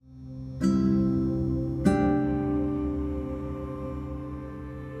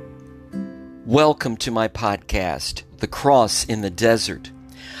Welcome to my podcast, The Cross in the Desert.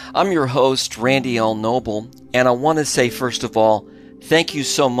 I'm your host, Randy L. Noble, and I want to say, first of all, thank you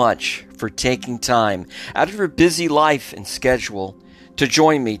so much for taking time out of your busy life and schedule to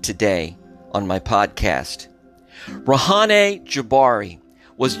join me today on my podcast. Reyhaneh Jabbari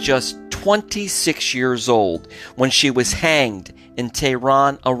was just 26 years old when she was hanged in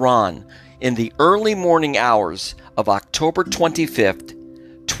Tehran, Iran, in the early morning hours of October 25th,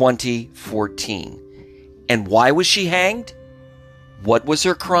 2014. And why was she hanged? What was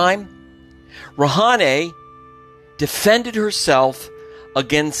her crime? Reyhaneh defended herself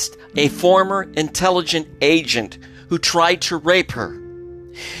against a former intelligence agent who tried to rape her.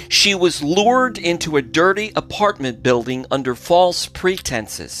 She was lured into a dirty apartment building under false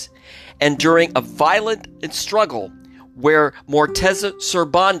pretenses, and during a violent struggle where Morteza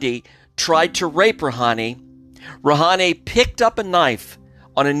Serbandi tried to rape Reyhaneh picked up a knife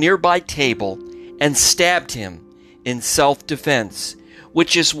on a nearby table and stabbed him in self-defense,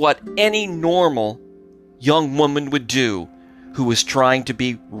 which is what any normal young woman would do who was trying to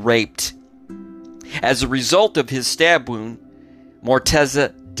be raped. As a result of his stab wound,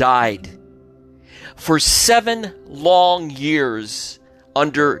 Morteza died. For 7 long years,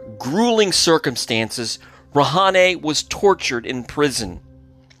 under grueling circumstances, Reyhaneh was tortured in prison.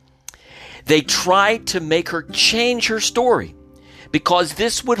 They tried to make her change her story because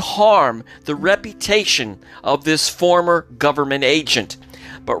this would harm the reputation of this former government agent.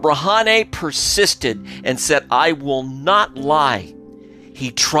 But Reyhaneh persisted and said, "I will not lie. He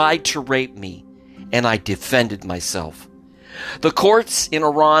tried to rape me, and I defended myself." The courts in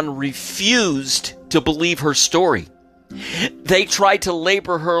Iran refused to believe her story. They tried to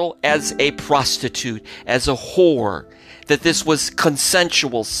label her as a prostitute, as a whore, that this was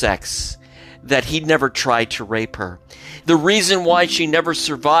consensual sex, that he never tried to rape her. The reason why she never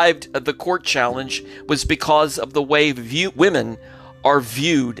survived the court challenge was because of the way women are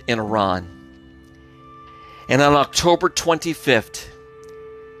viewed in Iran. And on October 25th,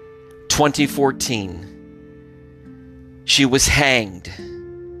 2014, she was hanged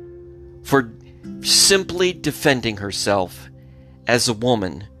for simply defending herself as a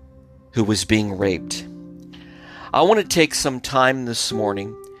woman who was being raped. I want to take some time this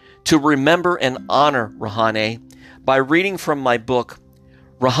morning to remember and honor Reyhaneh by reading from my book,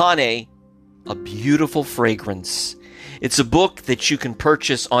 Reyhaneh, A Beautiful Fragrance. It's a book that you can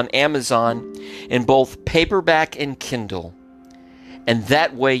purchase on Amazon in both paperback and Kindle. And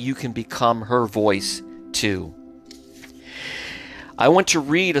that way you can become her voice too. I want to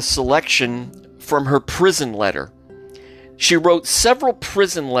read a selection from her prison letter. She wrote several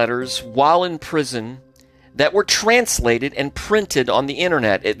prison letters while in prison that were translated and printed on the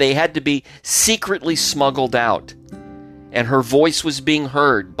internet. They had to be secretly smuggled out. And her voice was being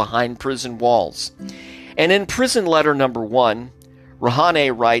heard behind prison walls. And in prison letter number 1,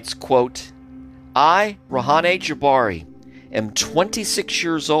 Reyhaneh writes, quote, "I, Reyhaneh Jabbari, am 26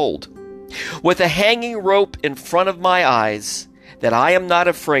 years old, with a hanging rope in front of my eyes that I am not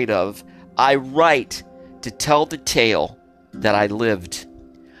afraid of. I write to tell the tale that I lived.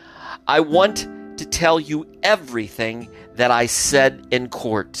 I want to tell you everything that I said in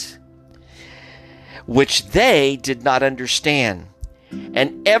court, which they did not understand,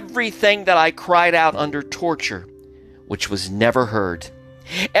 and everything that I cried out under torture, which was never heard.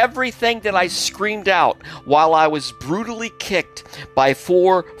 Everything that I screamed out while I was brutally kicked by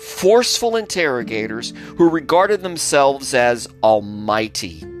 4 forceful interrogators who regarded themselves as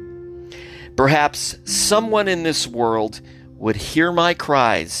almighty. Perhaps someone in this world would hear my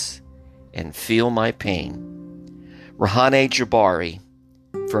cries and feel my pain." Reyhaneh Jabbari,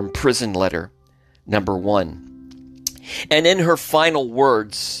 from prison letter number 1. And in her final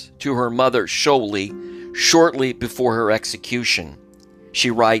words to her mother, Sholi, shortly before her execution,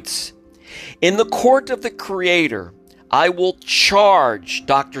 she writes, "In the court of the Creator, I will charge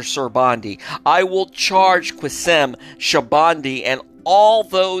Dr. Serbandi, I will charge Qasem Shabandi, and all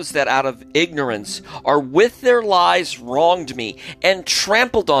those that out of ignorance or with their lies wronged me and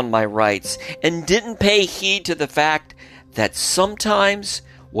trampled on my rights and didn't pay heed to the fact that sometimes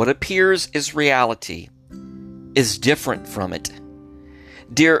what appears as reality is different from it.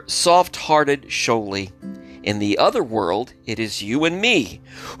 Dear soft-hearted Sholi, in the other world it is you and me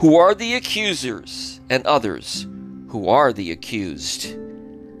who are the accusers and others who are the accused.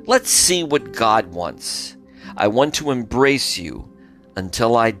 Let's see what God wants. I want to embrace you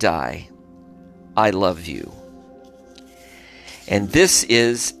until I die. I love you." And this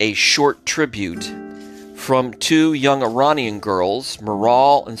is a short tribute from 2 young Iranian girls,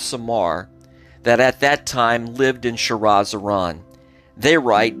 Maral and Samar, that at that time lived in Shiraz, Iran. They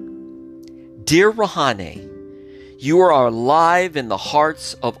write, Dear Reyhaneh, you are alive in the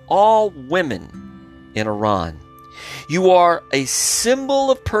hearts of all women in Iran. You are a symbol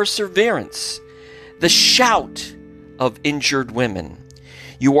of perseverance, the shout of injured women.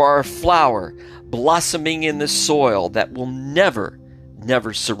 You are a flower blossoming in the soil that will never,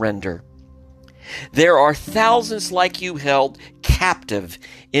 never surrender. There are thousands like you held captive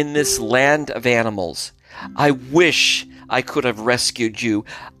in this land of animals. I wish I could have rescued you.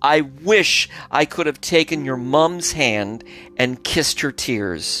 I wish I could have taken your mom's hand and kissed her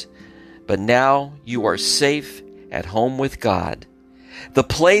tears. But now you are safe at home with God, the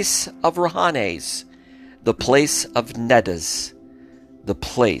place of Reyhanehs, the place of Nedas, the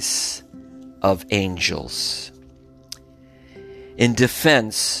place of angels. In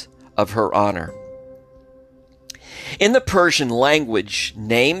defense of her honor. In the Persian language,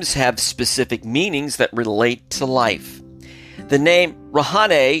 names have specific meanings that relate to life. The name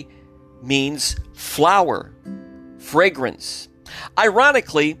Reyhaneh means flower, fragrance.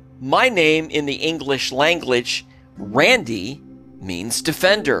 Ironically, my name in the English language, Randy, means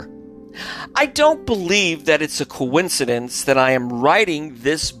defender. I don't believe that it's a coincidence that I am writing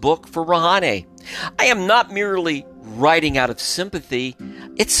this book for Reyhaneh. I am not merely writing out of sympathy.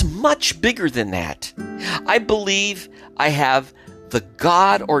 It's much bigger than that. I believe I have the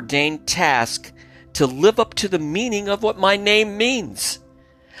God-ordained task to live up to the meaning of what my name means.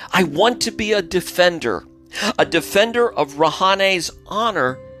 I want to be a defender of Reyhaneh's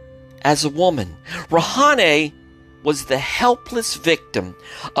honor as a woman. Reyhaneh was the helpless victim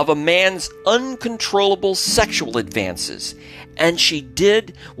of a man's uncontrollable sexual advances, and she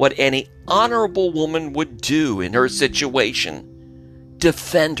did what any honorable woman would do in her situation: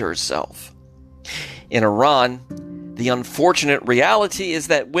 defend herself. In Iran, the unfortunate reality is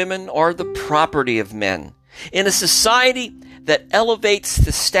that women are the property of men in a society that elevates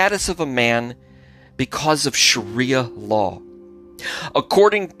the status of a man because of Sharia law.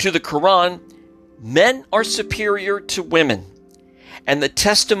 According to the Quran, men are superior to women, and the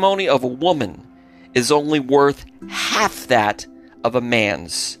testimony of a woman is only worth half that of a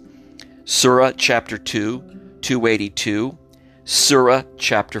man's. Surah chapter 2, 282, Surah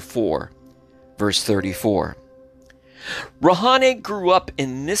chapter 4, verse 34. Reyhaneh grew up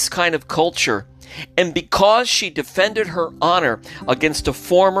in this kind of culture, and because she defended her honor against a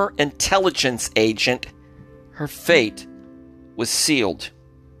former intelligence agent, her fate was sealed.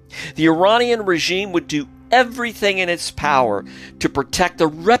 The Iranian regime would do everything in its power to protect the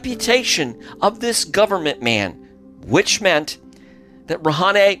reputation of this government man, which meant that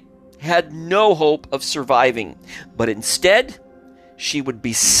Reyhaneh had no hope of surviving, but instead she would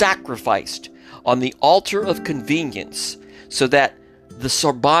be sacrificed on the altar of convenience so that the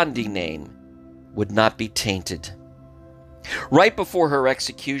Sorbandi name would not be tainted. Right before her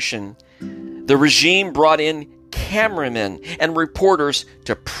execution, the regime brought in cameramen and reporters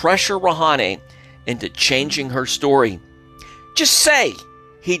to pressure Reyhaneh into changing her story. Just say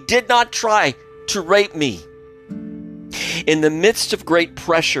he did not try to rape me. In the midst of great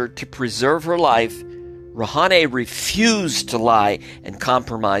pressure to preserve her life, Reyhaneh refused to lie and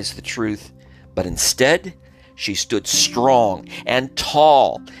compromise the truth, but instead she stood strong and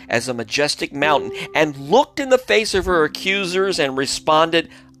tall as a majestic mountain and looked in the face of her accusers and responded,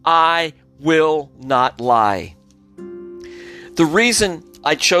 "I will not lie." The reason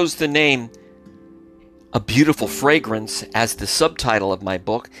I chose the name A Beautiful Fragrance as the subtitle of my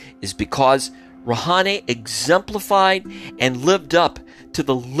book is because Reyhaneh exemplified and lived up to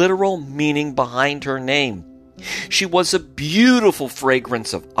the literal meaning behind her name. She was a beautiful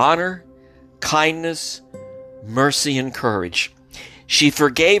fragrance of honor, kindness, mercy, and courage. She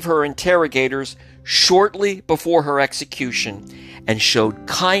forgave her interrogators shortly before her execution and showed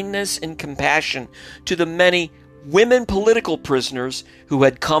kindness and compassion to the many women political prisoners who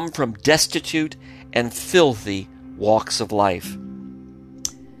had come from destitute and filthy walks of life.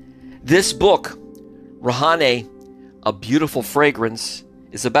 This book, Reyhaneh, A Beautiful Fragrance,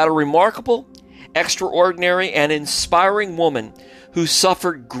 is about a remarkable, extraordinary, and inspiring woman who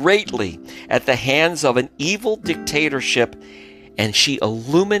suffered greatly at the hands of an evil dictatorship, and she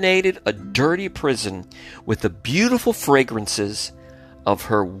illuminated a dirty prison with the beautiful fragrances of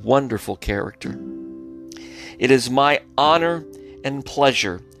her wonderful character. It is my honor and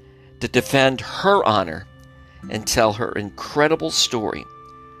pleasure to defend her honor and tell her incredible story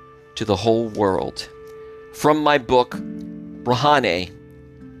to the whole world. From my book, Reyhaneh,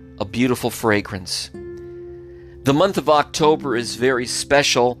 A Beautiful Fragrance. The month of October is very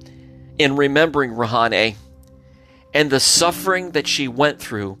special in remembering Reyhaneh and the suffering that she went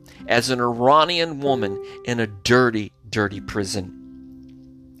through as an Iranian woman in a dirty, dirty prison.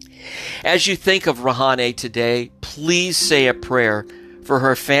 As you think of Reyhaneh today, please say a prayer for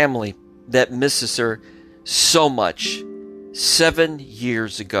her family that misses her so much. 7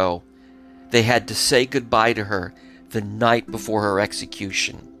 years ago, they had to say goodbye to her the night before her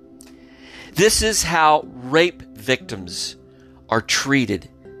execution. This is how rape victims are treated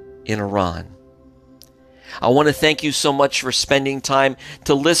in Iran. I want to thank you so much for spending time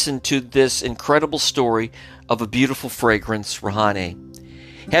to listen to this incredible story of a beautiful fragrance, Reyhaneh.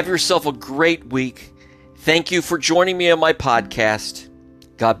 Have yourself a great week. Thank you for joining me on my podcast.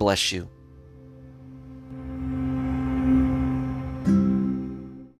 God bless you.